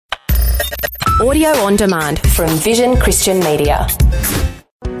Audio on demand from Vision Christian Media.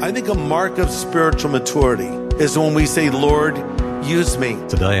 I think a mark of spiritual maturity is when we say, Lord, use me.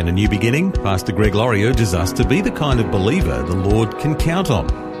 Today in A New Beginning, Pastor Greg Laurie urges us to be the kind of believer the Lord can count on.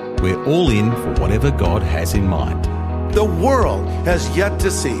 We're all in for whatever God has in mind. The world has yet to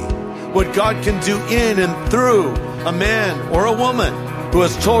see what God can do in and through a man or a woman who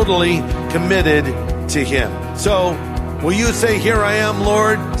is totally committed to Him. So, will you say, here I am,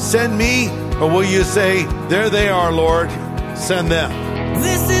 Lord, send me? Or will you say, there they are, Lord, send them?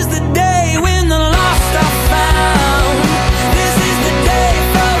 This is the day when the lost are found. This is the day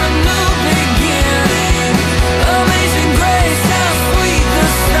for a new beginning. Amazing grace, how sweet the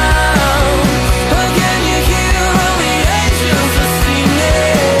sound. Again you hear all the angels are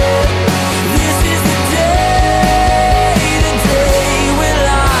singing. This is the day when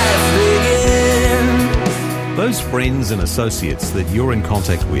life begins. Those friends and associates that you're in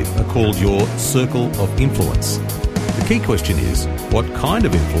contact with are called your circle of influence. The key question is, what kind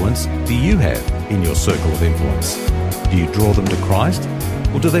of influence do you have in your circle of influence? Do you draw them to Christ?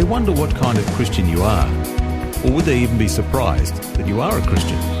 Or do they wonder what kind of Christian you are? Or would they even be surprised that you are a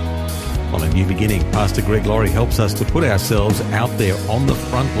Christian? On A New Beginning, Pastor Greg Laurie helps us to put ourselves out there on the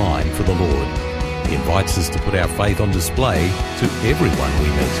front line for the Lord. He invites us to put our faith on display to everyone we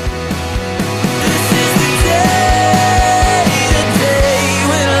meet.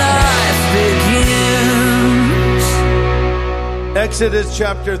 Exodus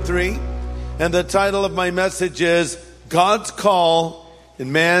chapter 3, and the title of my message is God's Call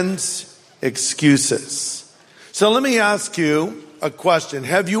and Man's Excuses. So let me ask you a question.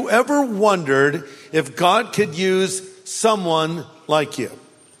 Have you ever wondered if God could use someone like you?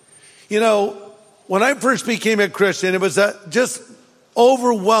 You know, when I first became a Christian, it was just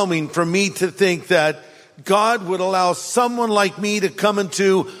overwhelming for me to think that God would allow someone like me to come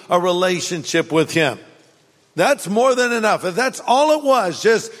into a relationship with Him. That's more than enough. If that's all it was,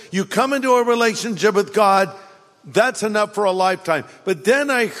 just you come into a relationship with God, that's enough for a lifetime. But then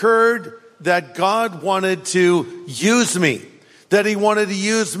I heard that God wanted to use me, that He wanted to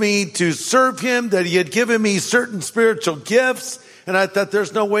use me to serve Him, that He had given me certain spiritual gifts. And I thought,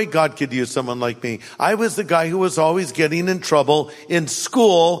 there's no way God could use someone like me. I was the guy who was always getting in trouble in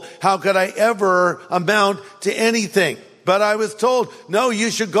school. How could I ever amount to anything? But I was told, no,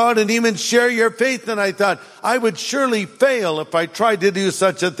 you should go out and even share your faith. And I thought, I would surely fail if I tried to do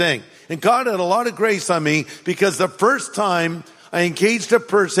such a thing. And God had a lot of grace on me, because the first time I engaged a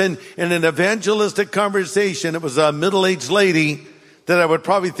person in an evangelistic conversation, it was a middle-aged lady that I would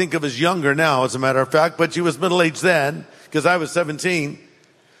probably think of as younger now, as a matter of fact, but she was middle-aged then, because I was 17.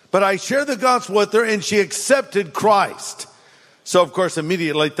 But I shared the gospel with her, and she accepted Christ. So, of course,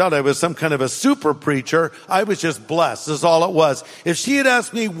 immediately I thought I was some kind of a super preacher. I was just blessed. This is all it was. If she had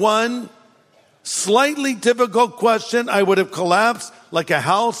asked me one slightly difficult question, I would have collapsed like a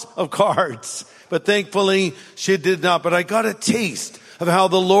house of cards. But thankfully, she did not. But I got a taste of how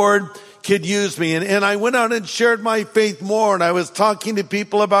the Lord could use me. And I went out and shared my faith more. And I was talking to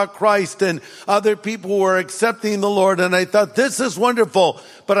people about Christ, and other people were accepting the Lord. And I thought, this is wonderful.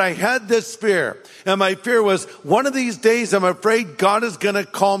 But I had this fear. And my fear was, one of these days, I'm afraid God is going to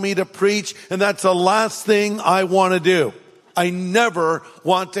call me to preach. And that's the last thing I want to do. I never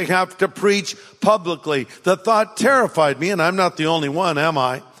want to have to preach publicly. The thought terrified me. And I'm not the only one, am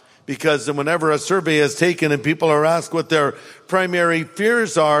I? Because whenever a survey is taken and people are asked what their primary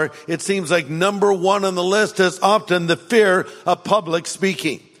fears are, it seems like number one on the list is often the fear of public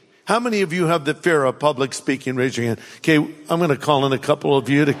speaking. How many of you have the fear of public speaking? Raise your hand. Okay, I'm going to call in a couple of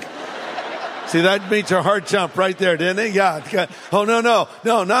you to... See, that made your heart jump right there, didn't it? Yeah. Oh,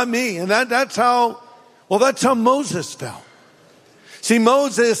 no, not me. And that's how Moses felt. See,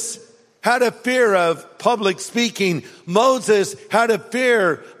 Moses had a fear of public speaking. Moses had a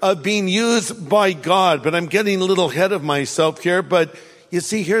fear of being used by God. But I'm getting a little ahead of myself here. But you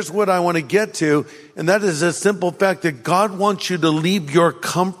see, here's what I want to get to. And that is a simple fact that God wants you to leave your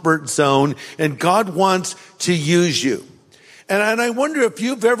comfort zone. And God wants to use you. And I wonder if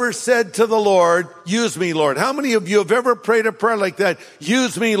you've ever said to the Lord, use me, Lord. How many of you have ever prayed a prayer like that?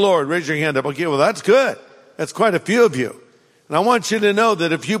 Use me, Lord. Raise your hand up. Okay, well, that's good. That's quite a few of you. And I want you to know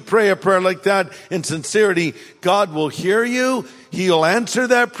that if you pray a prayer like that in sincerity, God will hear you. He'll answer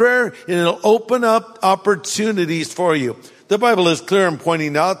that prayer, and it'll open up opportunities for you. The Bible is clear in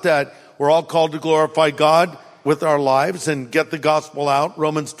pointing out that we're all called to glorify God with our lives and get the gospel out.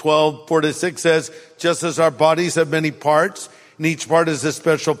 Romans 12:4-6 says, just as our bodies have many parts, and each part has a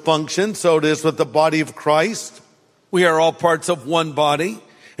special function, so it is with the body of Christ. We are all parts of one body,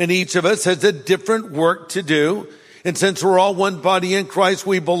 and each of us has a different work to do. And since we're all one body in Christ,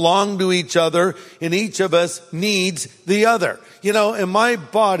 we belong to each other, and each of us needs the other. You know, in my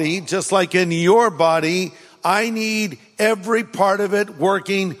body, just like in your body, I need every part of it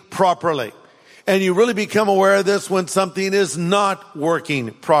working properly. And you really become aware of this when something is not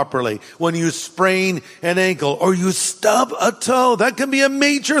working properly. When you sprain an ankle or you stub a toe, that can be a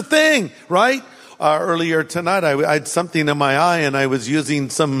major thing, right? Earlier tonight, I had something in my eye and I was using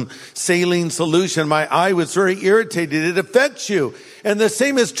some saline solution. My eye was very irritated. It affects you. And the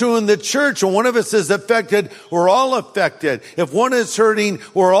same is true in the church. When one of us is affected, we're all affected. If one is hurting,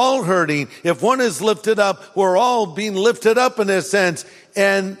 we're all hurting. If one is lifted up, we're all being lifted up in a sense.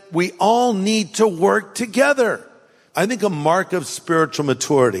 And we all need to work together. I think a mark of spiritual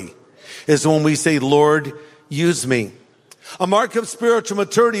maturity is when we say, Lord, use me. A mark of spiritual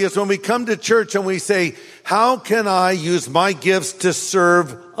maturity is when we come to church and we say, how can I use my gifts to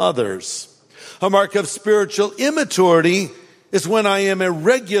serve others? A mark of spiritual immaturity is when I am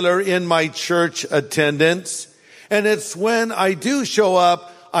irregular in my church attendance. And it's when I do show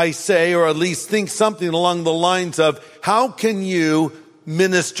up, I say, or at least think something along the lines of, how can you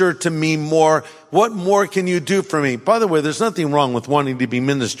minister to me more? What more can you do for me? By the way, there's nothing wrong with wanting to be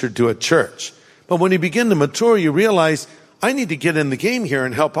ministered to at church. But when you begin to mature, you realize, I need to get in the game here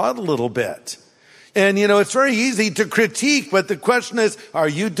and help out a little bit. And, you know, it's very easy to critique, but the question is, are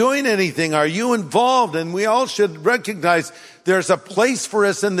you doing anything? Are you involved? And we all should recognize there's a place for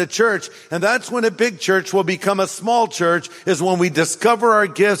us in the church. And that's when a big church will become a small church, is when we discover our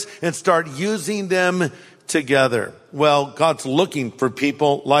gifts and start using them together. Well, God's looking for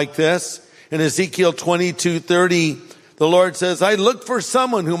people like this. In Ezekiel 22:30, the Lord says, I looked for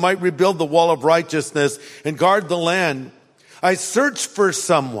someone who might rebuild the wall of righteousness and guard the land. I searched for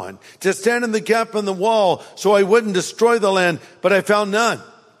someone to stand in the gap in the wall so I wouldn't destroy the land, but I found none.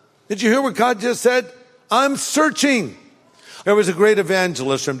 Did you hear what God just said? I'm searching. There was a great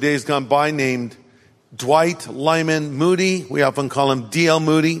evangelist from days gone by named Dwight Lyman Moody. We often call him D.L.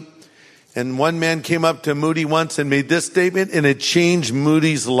 Moody. And one man came up to Moody once and made this statement, and it changed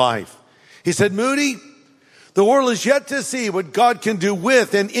Moody's life. He said, Moody, the world is yet to see what God can do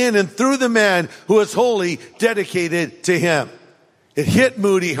with and in and through the man who is wholly dedicated to him. It hit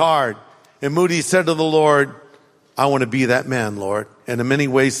Moody hard. And Moody said to the Lord, I want to be that man, Lord. And in many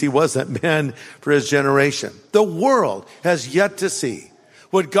ways, he was that man for his generation. The world has yet to see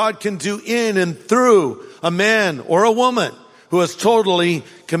what God can do in and through a man or a woman who is totally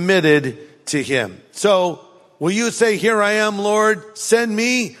committed to him. So will you say, here I am, Lord, send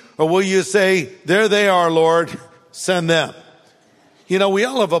me? Or will you say, there they are, Lord, send them? You know, we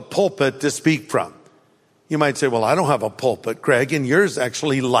all have a pulpit to speak from. You might say, well, I don't have a pulpit, Greg, and yours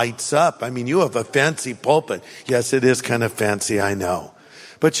actually lights up. I mean, you have a fancy pulpit. Yes, it is kind of fancy, I know.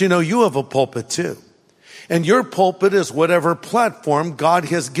 But you know, you have a pulpit too. And your pulpit is whatever platform God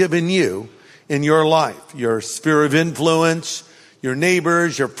has given you in your life, your sphere of influence, your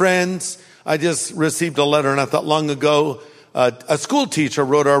neighbors, your friends. I just received a letter not that long ago. A school teacher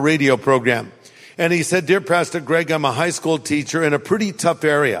wrote our radio program. And he said, Dear Pastor Greg, I'm a high school teacher in a pretty tough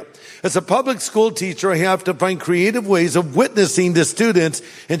area. As a public school teacher, I have to find creative ways of witnessing to students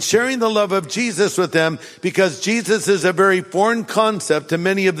and sharing the love of Jesus with them, because Jesus is a very foreign concept to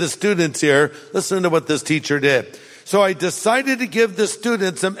many of the students here. Listen to what this teacher did. So I decided to give the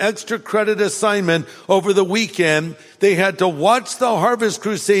students some extra credit assignment over the weekend. They had to watch the Harvest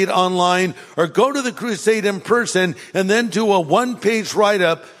Crusade online or go to the crusade in person and then do a one-page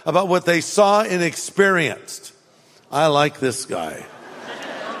write-up about what they saw and experienced. I like this guy.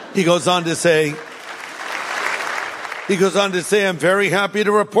 He goes on to say, I'm very happy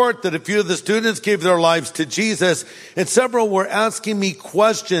to report that a few of the students gave their lives to Jesus, and several were asking me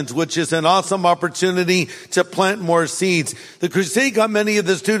questions, which is an awesome opportunity to plant more seeds. The crusade got many of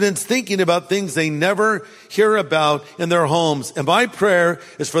the students thinking about things they never hear about in their homes. And my prayer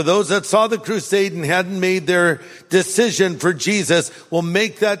is for those that saw the crusade and hadn't made their decision for Jesus will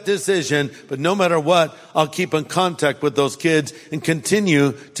make that decision. But no matter what, I'll keep in contact with those kids and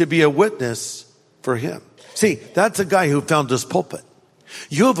continue to be a witness for him. See, that's a guy who found his pulpit.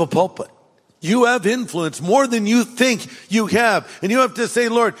 You have a pulpit. You have influence more than you think you have. And you have to say,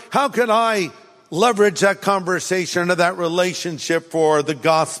 Lord, how can I leverage that conversation or that relationship for the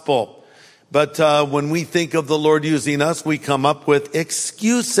gospel? But when we think of the Lord using us, we come up with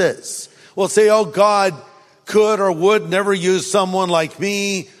excuses. We'll say, oh, God could or would never use someone like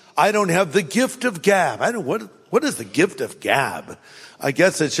me. I don't have the gift of gab. What is the gift of gab? I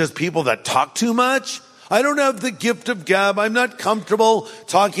guess it's just people that talk too much. I don't have the gift of gab. I'm not comfortable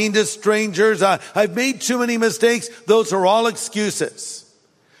talking to strangers. I've made too many mistakes. Those are all excuses.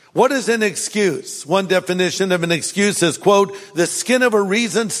 What is an excuse? One definition of an excuse is, quote, the skin of a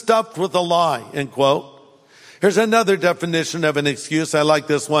reason stuffed with a lie, end quote. Here's another definition of an excuse. I like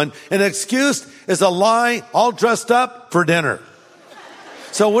this one. An excuse is a lie all dressed up for dinner.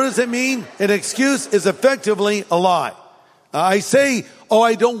 So what does it mean? An excuse is effectively a lie. I say,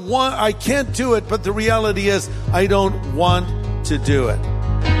 I can't do it, but the reality is I don't want to do it.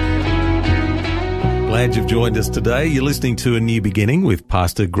 Glad you've joined us today. You're listening to A New Beginning with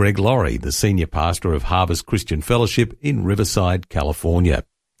Pastor Greg Laurie, the senior pastor of Harvest Christian Fellowship in Riverside, California.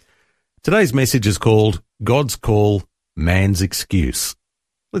 Today's message is called God's Call, Man's Excuse.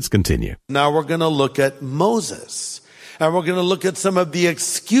 Let's continue. Now we're going to look at Moses. And we're going to look at some of the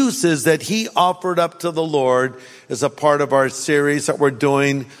excuses that he offered up to the Lord as a part of our series that we're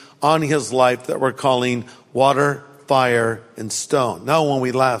doing on his life that we're calling Water, Fire, and Stone. Now, when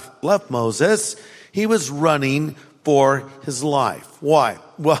we left Moses, he was running for his life. Why?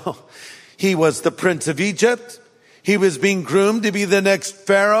 Well, he was the prince of Egypt. He was being groomed to be the next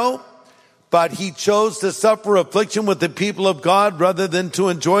Pharaoh, but he chose to suffer affliction with the people of God rather than to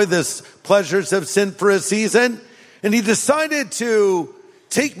enjoy the pleasures of sin for a season. And he decided to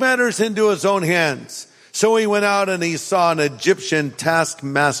take matters into his own hands. So he went out and he saw an Egyptian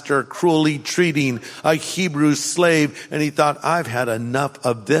taskmaster cruelly treating a Hebrew slave. And he thought, I've had enough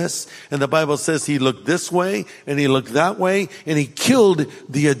of this. And the Bible says he looked this way and he looked that way and he killed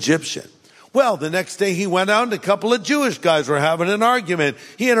the Egyptian. Well, the next day he went out and a couple of Jewish guys were having an argument.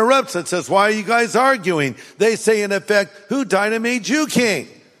 He interrupts and says, why are you guys arguing? They say, in effect, who died and made you king?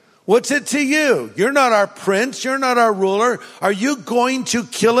 What's it to you? You're not our prince. You're not our ruler. Are you going to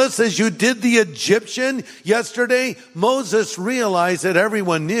kill us as you did the Egyptian yesterday? Moses realized that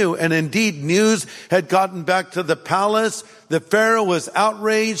everyone knew, and indeed news had gotten back to the palace. The Pharaoh was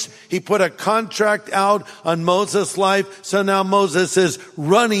outraged. He put a contract out on Moses' life. So now Moses is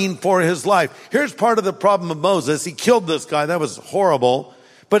running for his life. Here's part of the problem of Moses. He killed this guy. That was horrible.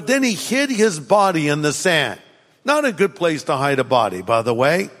 But then he hid his body in the sand. Not a good place to hide a body, by the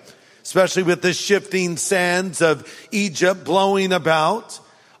way. Especially with the shifting sands of Egypt blowing about.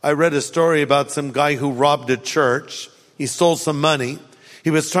 I read a story about some guy who robbed a church. He stole some money. He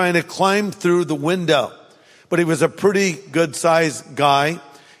was trying to climb through the window, but he was a pretty good sized guy.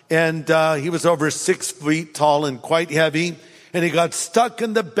 And he was over 6 feet tall and quite heavy. And he got stuck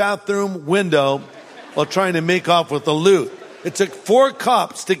in the bathroom window while trying to make off with the loot. It took 4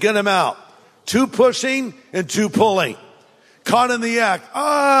 cops to get him out. 2 pushing and 2 pulling. Caught in the act.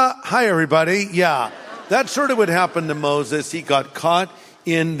 Hi everybody. Yeah. That sort of would happen to Moses. He got caught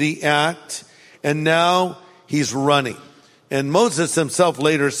in the act and now he's running. And Moses himself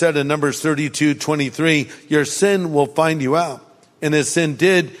later said in Numbers 32:23, your sin will find you out. And his sin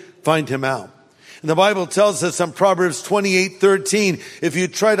did find him out. And the Bible tells us in Proverbs 28:13, if you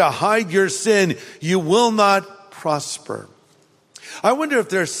try to hide your sin, you will not prosper. I wonder if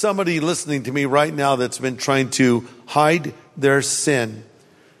there's somebody listening to me right now that's been trying to hide their sin.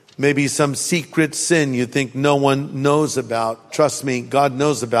 Maybe some secret sin you think no one knows about. Trust me, God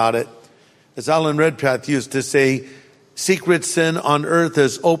knows about it. As Alan Redpath used to say, secret sin on earth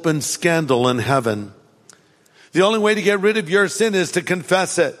is open scandal in heaven. The only way to get rid of your sin is to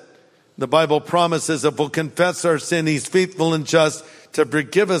confess it. The Bible promises if we'll confess our sin, he's faithful and just to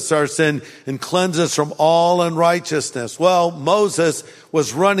forgive us our sin and cleanse us from all unrighteousness. Well, Moses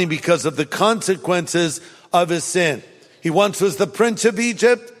was running because of the consequences of his sin. He once was the prince of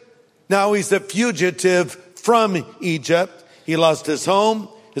Egypt. Now he's a fugitive from Egypt. He lost his home,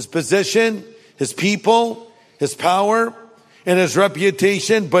 his position, his people, his power, and his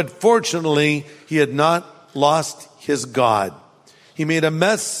reputation. But fortunately, he had not lost his God. He made a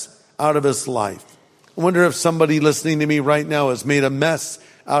mess out of his life. I wonder if somebody listening to me right now has made a mess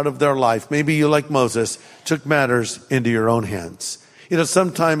out of their life. Maybe you, like Moses, took matters into your own hands. You know,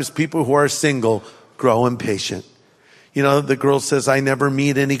 sometimes people who are single grow impatient. You know, the girl says, I never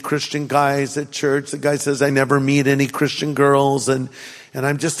meet any Christian guys at church. The guy says, I never meet any Christian girls. And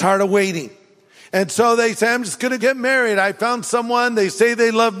I'm just tired of waiting. And so they say, I'm just going to get married. I found someone. They say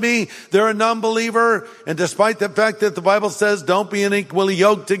they love me. They're a non-believer. And despite the fact that the Bible says don't be unequally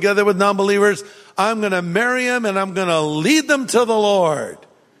yoked together with non-believers, I'm going to marry them and I'm going to lead them to the Lord.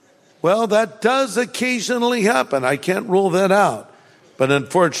 Well, that does occasionally happen. I can't rule that out. But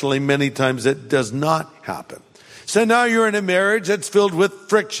unfortunately, many times it does not happen. So now you're in a marriage that's filled with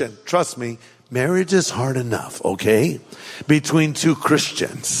friction. Trust me, marriage is hard enough, okay? Between 2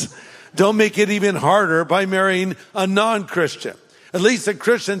 Christians. Don't make it even harder by marrying a non-Christian. At least the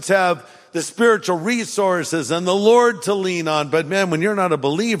Christians have the spiritual resources and the Lord to lean on. But man, when you're not a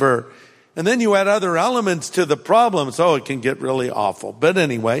believer, And then you add other elements to the problem, so it can get really awful. But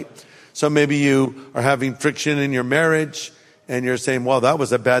anyway, so maybe you are having friction in your marriage, and you're saying, well, that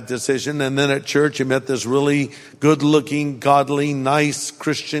was a bad decision. And then at church, you met this really good-looking, godly, nice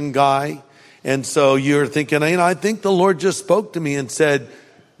Christian guy. And so you're thinking, I think the Lord just spoke to me and said,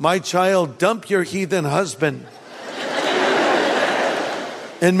 my child, dump your heathen husband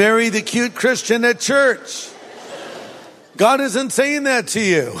and marry the cute Christian at church. God isn't saying that to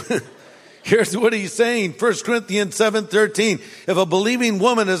you. Here's what he's saying. 1 Corinthians 7:13. If a believing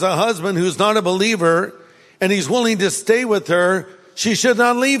woman has a husband who's not a believer and he's willing to stay with her, she should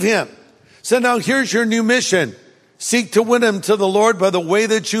not leave him. So now here's your new mission. Seek to win him to the Lord by the way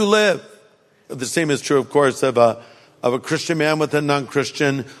that you live. The same is true, of course, of a Christian man with a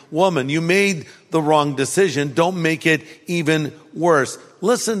non-Christian woman. You made the wrong decision. Don't make it even worse.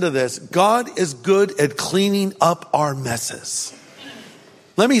 Listen to this. God is good at cleaning up our messes.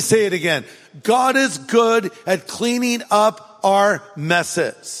 Let me say it again. God is good at cleaning up our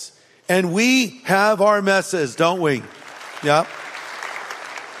messes. And we have our messes, don't we? Yeah.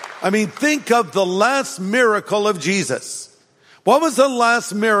 I mean, think of the last miracle of Jesus. What was the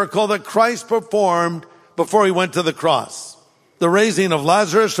last miracle that Christ performed before he went to the cross? The raising of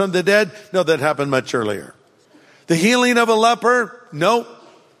Lazarus from the dead? No, that happened much earlier. The healing of a leper? No.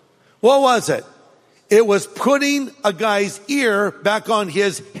 What was it? It was putting a guy's ear back on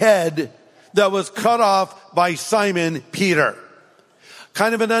his head that was cut off by Simon Peter.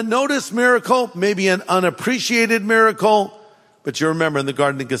 Kind of an unnoticed miracle, maybe an unappreciated miracle. But you remember in the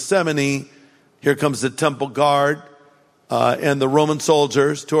Garden of Gethsemane, here comes the temple guard and the Roman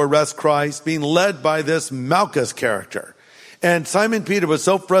soldiers to arrest Christ, being led by this Malchus character. And Simon Peter was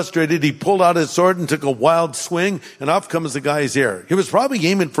so frustrated, he pulled out his sword and took a wild swing, and off comes the guy's ear. He was probably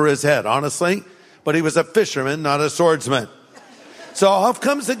aiming for his head, honestly, but he was a fisherman, not a swordsman. So off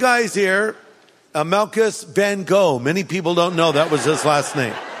comes the guy's ear, Malchus Van Gogh. Many people don't know that was his last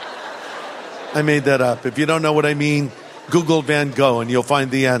name. I made that up. If you don't know what I mean, Google Van Gogh and you'll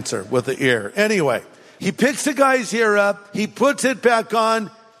find the answer with the ear. Anyway, he picks the guy's ear up, he puts it back on.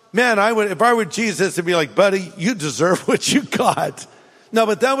 Man, if I were Jesus, I'd be like, buddy, you deserve what you got. No,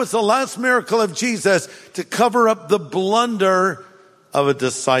 but that was the last miracle of Jesus, to cover up the blunder of a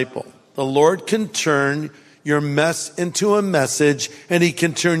disciple. The Lord can turn your mess into a message, and he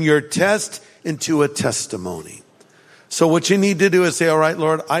can turn your test into a testimony. So what you need to do is say, all right,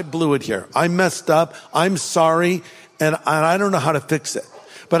 Lord, I blew it here. I messed up. I'm sorry, and I don't know how to fix it.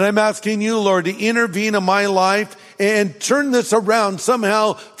 But I'm asking you, Lord, to intervene in my life and turn this around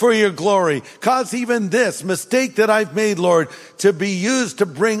somehow for your glory. Cause even this mistake that I've made, Lord, to be used to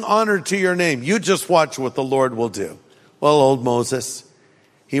bring honor to your name. You just watch what the Lord will do. Well, old Moses,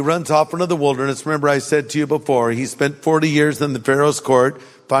 he runs off into the wilderness. Remember, I said to you before, he spent 40 years in the Pharaoh's court,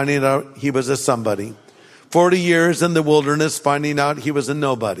 finding out he was a somebody. 40 years in the wilderness, finding out he was a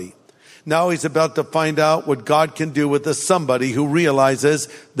nobody. Now he's about to find out what God can do with a somebody who realizes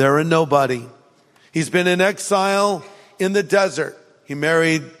they're a nobody. He's been in exile in the desert. He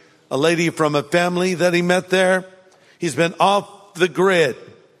married a lady from a family that he met there. He's been off the grid.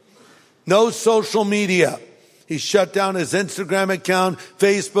 No social media. He shut down his Instagram account,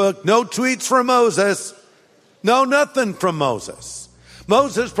 Facebook. No tweets from Moses. No, nothing from Moses.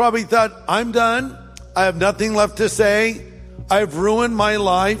 Moses probably thought, I'm done. I have nothing left to say. I've ruined my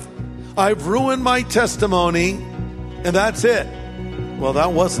life. I've ruined my testimony, and that's it. Well,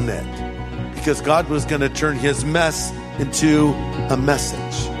 that wasn't it, because God was going to turn his mess into a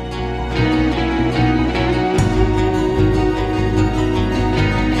message.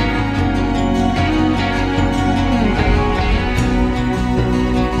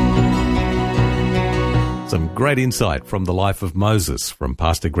 Some great insight from the life of Moses from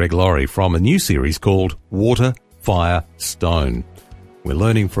Pastor Greg Laurie from a new series called Water, Fire, Stone. We're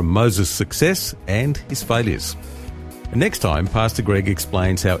learning from Moses' success and his failures. And next time, Pastor Greg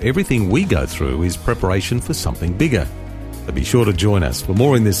explains how everything we go through is preparation for something bigger. So be sure to join us for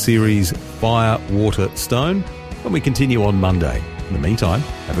more in this series, Fire, Water, Stone, when we continue on Monday. In the meantime,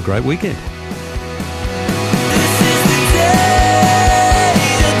 have a great weekend.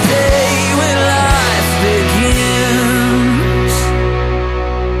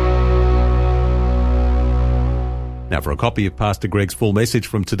 Now, for a copy of Pastor Greg's full message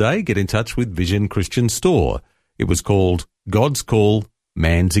from today, get in touch with Vision Christian Store. It was called God's Call,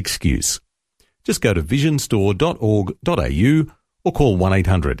 Man's Excuse. Just go to visionstore.org.au or call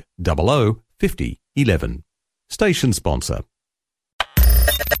 1-800 00 50 11. Station sponsor.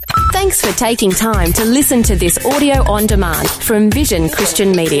 Thanks for taking time to listen to this audio on demand from Vision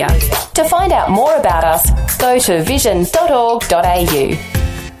Christian Media. To find out more about us, go to vision.org.au.